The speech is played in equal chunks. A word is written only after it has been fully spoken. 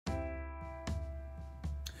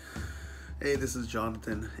Hey, this is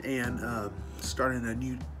Jonathan, and starting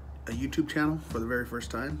a YouTube channel for the very first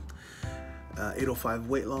time, 805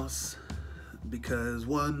 Weight Loss, because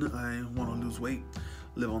one, I want to lose weight,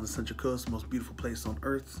 live on the Central Coast, most beautiful place on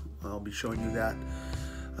earth. I'll be showing you that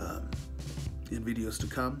in videos to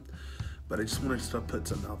come, but I just wanted to start put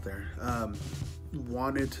something out there.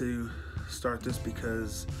 Wanted to start this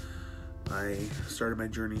because I started my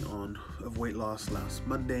journey of weight loss last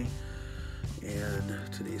Monday, and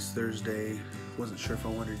today's Thursday. Wasn't sure if I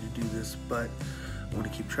wanted to do this, but I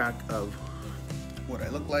want to keep track of what I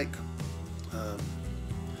look like,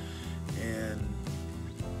 and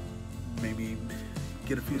maybe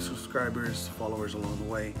get a few subscribers, followers along the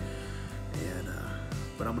way, and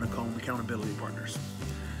but I'm going to call them accountability partners.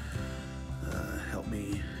 Help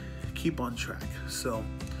me keep on track. So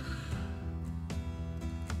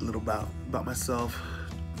a little about myself.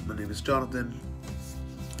 My name is Jonathan.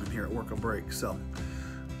 I'm here at work on break, so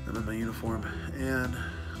I'm in my uniform, and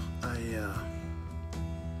I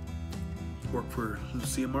work for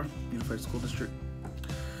CMR, Unified School District.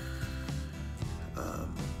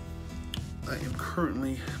 I am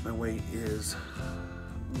currently, my weight is,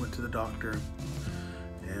 went to the doctor,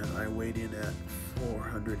 and I weighed in at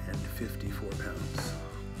 454 pounds.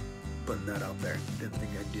 Putting that out there. Didn't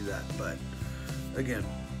think I'd do that, but again,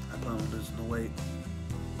 I plan on losing the weight.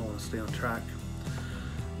 I want to stay on track,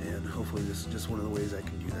 and hopefully this is just one of the ways I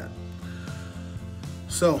can do that.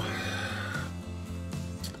 So,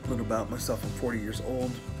 a little about myself. I'm 40 years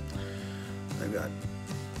old. I've got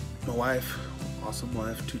my wife, awesome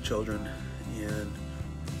wife, 2 children, and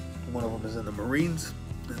one of them is in the Marines,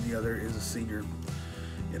 and the other is a senior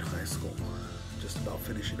in high school, just about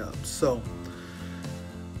finishing up. So,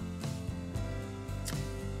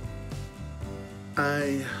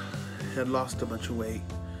 I had lost a bunch of weight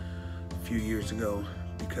a few years ago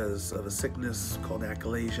because of a sickness called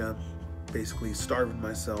achalasia. Basically starving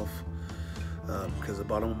myself because the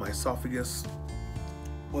bottom of my esophagus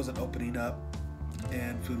wasn't opening up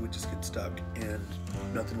and food would just get stuck and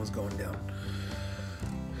nothing was going down.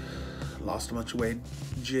 Lost a bunch of weight.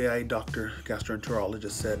 GI doctor,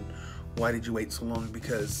 gastroenterologist said, "Why did you wait so long?"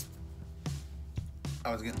 Because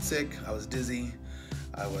I was getting sick, I was dizzy,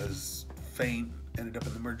 I was faint, ended up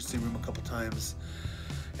in the emergency room a couple times,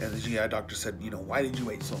 and the GI doctor said, "Why did you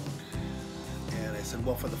wait so long?" And I said,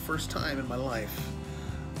 well, for the first time in my life,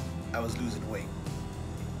 I was losing weight.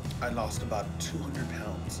 I lost about 200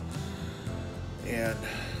 pounds, and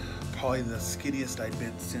probably the skinniest I'd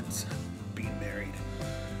been since being married.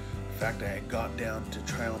 In fact, I had got down to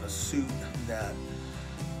try on a suit that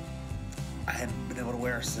I hadn't been able to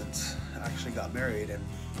wear since I actually got married, and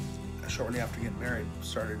shortly after getting married,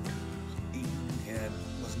 started eating and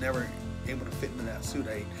was never able to fit into that suit.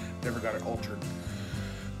 I never got it altered.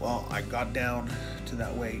 Well, I got down to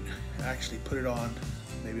that weight. I actually put it on.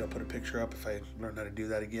 Maybe I'll put a picture up if I learn how to do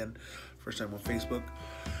that again. First time on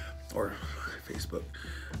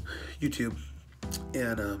YouTube.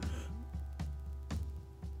 And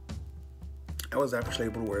I was actually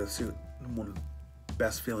able to wear the suit. One of the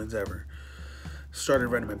best feelings ever. Started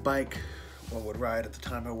riding my bike. I would ride. At the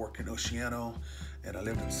time I worked in Oceano and I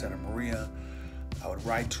lived in Santa Maria. I would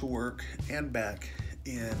ride to work and back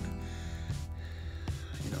in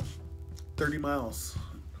 30 miles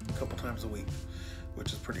a couple times a week,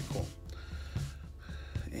 which is pretty cool.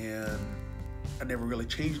 And I never really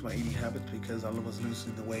changed my eating habits because I was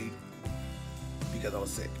losing the weight because I was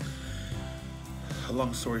sick. A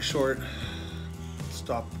long story short, it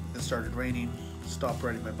started raining, stopped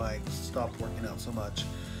riding my bike, stopped working out so much,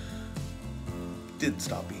 didn't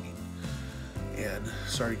stop eating, and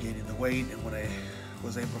started gaining the weight. And when I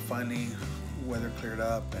was able to finally, weather cleared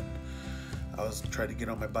up and I was trying to get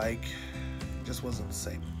on my bike, it just wasn't the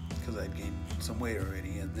same because I'd gained some weight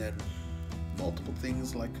already. And then multiple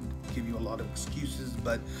things, like, give you a lot of excuses,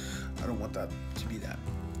 but I don't want that to be that.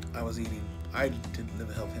 I was eating, I didn't live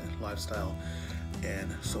a healthy lifestyle,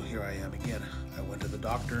 and so here I am again. I went to the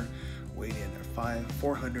doctor, weighed in at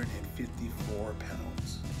 454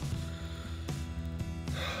 pounds.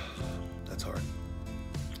 That's hard.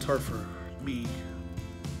 It's hard for me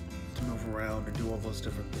to move around and do all those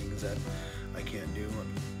different things that I can't do.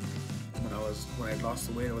 And when I lost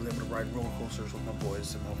the weight, I was able to ride roller coasters with my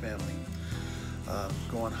boys and my family,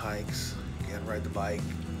 go on hikes, again, ride the bike,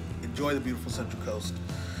 enjoy the beautiful Central Coast.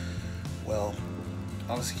 Well,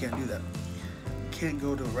 obviously can't do that. You can't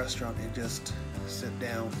go to a restaurant and just sit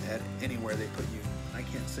down at anywhere they put you. I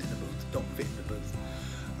can't sit in the booth. Don't fit in the booth.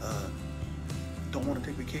 Don't want to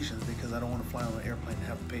take vacations because I don't want to fly on an airplane and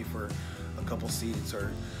have to pay for a couple seats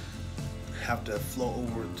or have to flow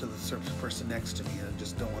over to the person next to me, and I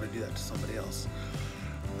just don't want to do that to somebody else.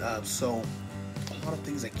 So a lot of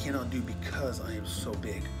things I cannot do because I am so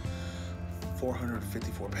big.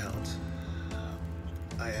 454 pounds.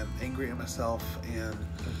 I am angry at myself,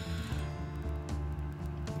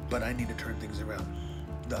 but I need to turn things around.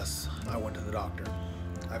 Thus, I went to the doctor.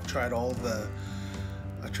 I've tried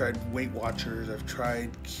Weight Watchers, I've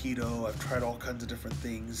tried keto, I've tried all kinds of different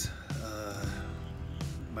things.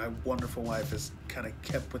 My wonderful wife has kind of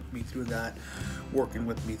kept with me through that, working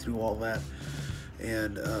with me through all that,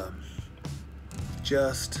 and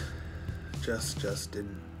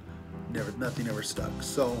nothing ever stuck.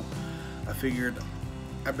 So I figured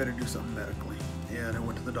I better do something medically, and I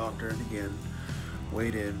went to the doctor, and again,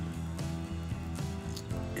 weighed in,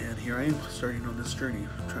 and here I am starting on this journey,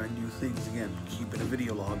 trying new things again, keeping a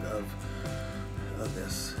video log of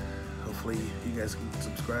this. Hopefully you guys can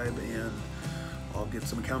subscribe, and I'll get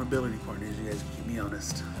some accountability partners. You guys can keep me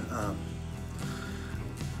honest.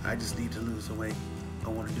 I just need to lose the weight. I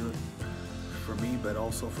want to do it for me, but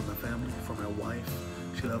also for my family, for my wife.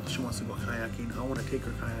 She wants to go kayaking. I want to take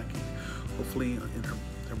her kayaking. Hopefully,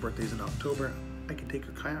 her birthday's in October, I can take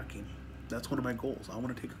her kayaking. That's one of my goals. I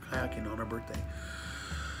want to take her kayaking on her birthday.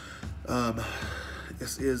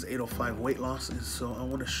 This is 805 Weight Loss, and so I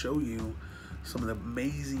want to show you some of the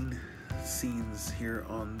amazing scenes here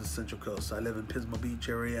on the Central Coast. I live in Pismo Beach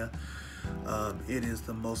area. It is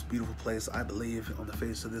the most beautiful place, I believe, on the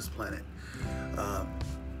face of this planet.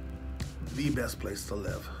 The best place to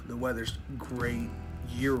live. The weather's great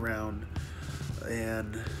year-round,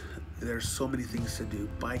 and there's so many things to do.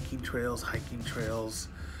 Biking trails, hiking trails,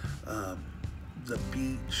 the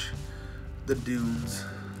beach, the dunes,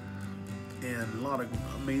 and a lot of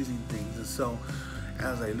amazing things. And so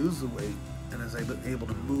as I lose the weight and as I'm able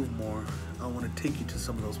to move more, I want to take you to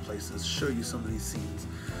some of those places, show you some of these scenes.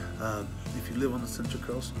 If you live on the Central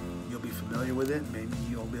Coast, you'll be familiar with it. Maybe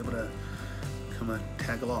you'll be able to come and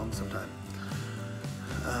tag along sometime.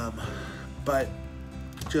 But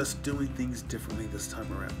just doing things differently this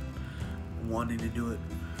time around. Wanting to do it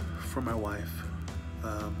for my wife.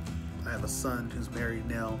 I have a son who's married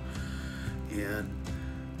now and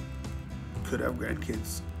could have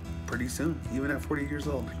grandkids pretty soon, even at 40 years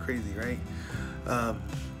old. Crazy, right?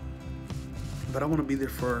 But I want to be there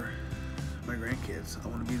for my grandkids. I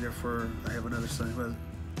want to be there I have another son who has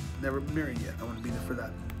never been married yet. I want to be there for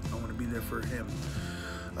that. I want to be there for him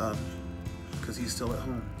because he's still at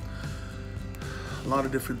home. A lot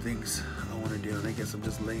of different things I want to do, and I guess I'm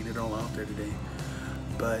just laying it all out there today.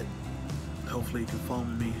 But hopefully you can follow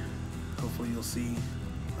me. Hopefully you'll see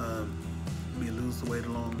me lose the weight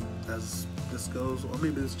along as this goes, or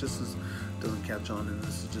maybe this just doesn't catch on and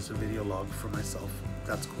this is just a video log for myself.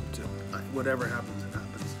 That's cool too. Whatever happens, it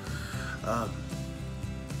happens.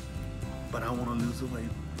 But I want to lose the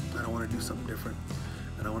weight, and I want to do something different,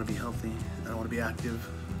 and I want to be healthy, and I want to be active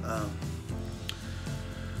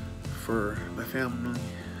for my family,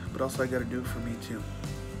 but also I got to do it for me too.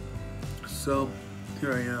 So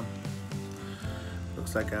here I am.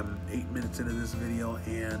 Looks like I'm 8 minutes into this video,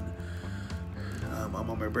 and I'm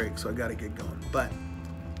on my break, so I got to get going. But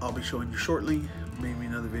I'll be showing you shortly, maybe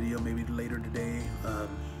another video, maybe later today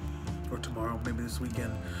or tomorrow, maybe this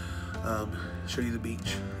weekend. Show you the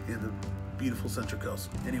beach and the beautiful Central Coast.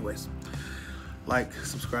 Anyways, like,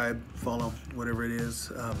 subscribe, follow, whatever it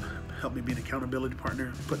is. Help me be an accountability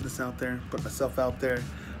partner, putting this out there, put myself out there.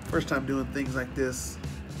 First time doing things like this,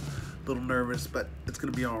 a little nervous, but it's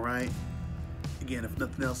gonna be all right. Again, if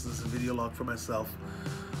nothing else, this is a video log for myself.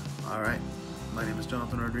 All right, my name is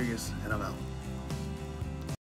Jonathan Rodriguez, and I'm out.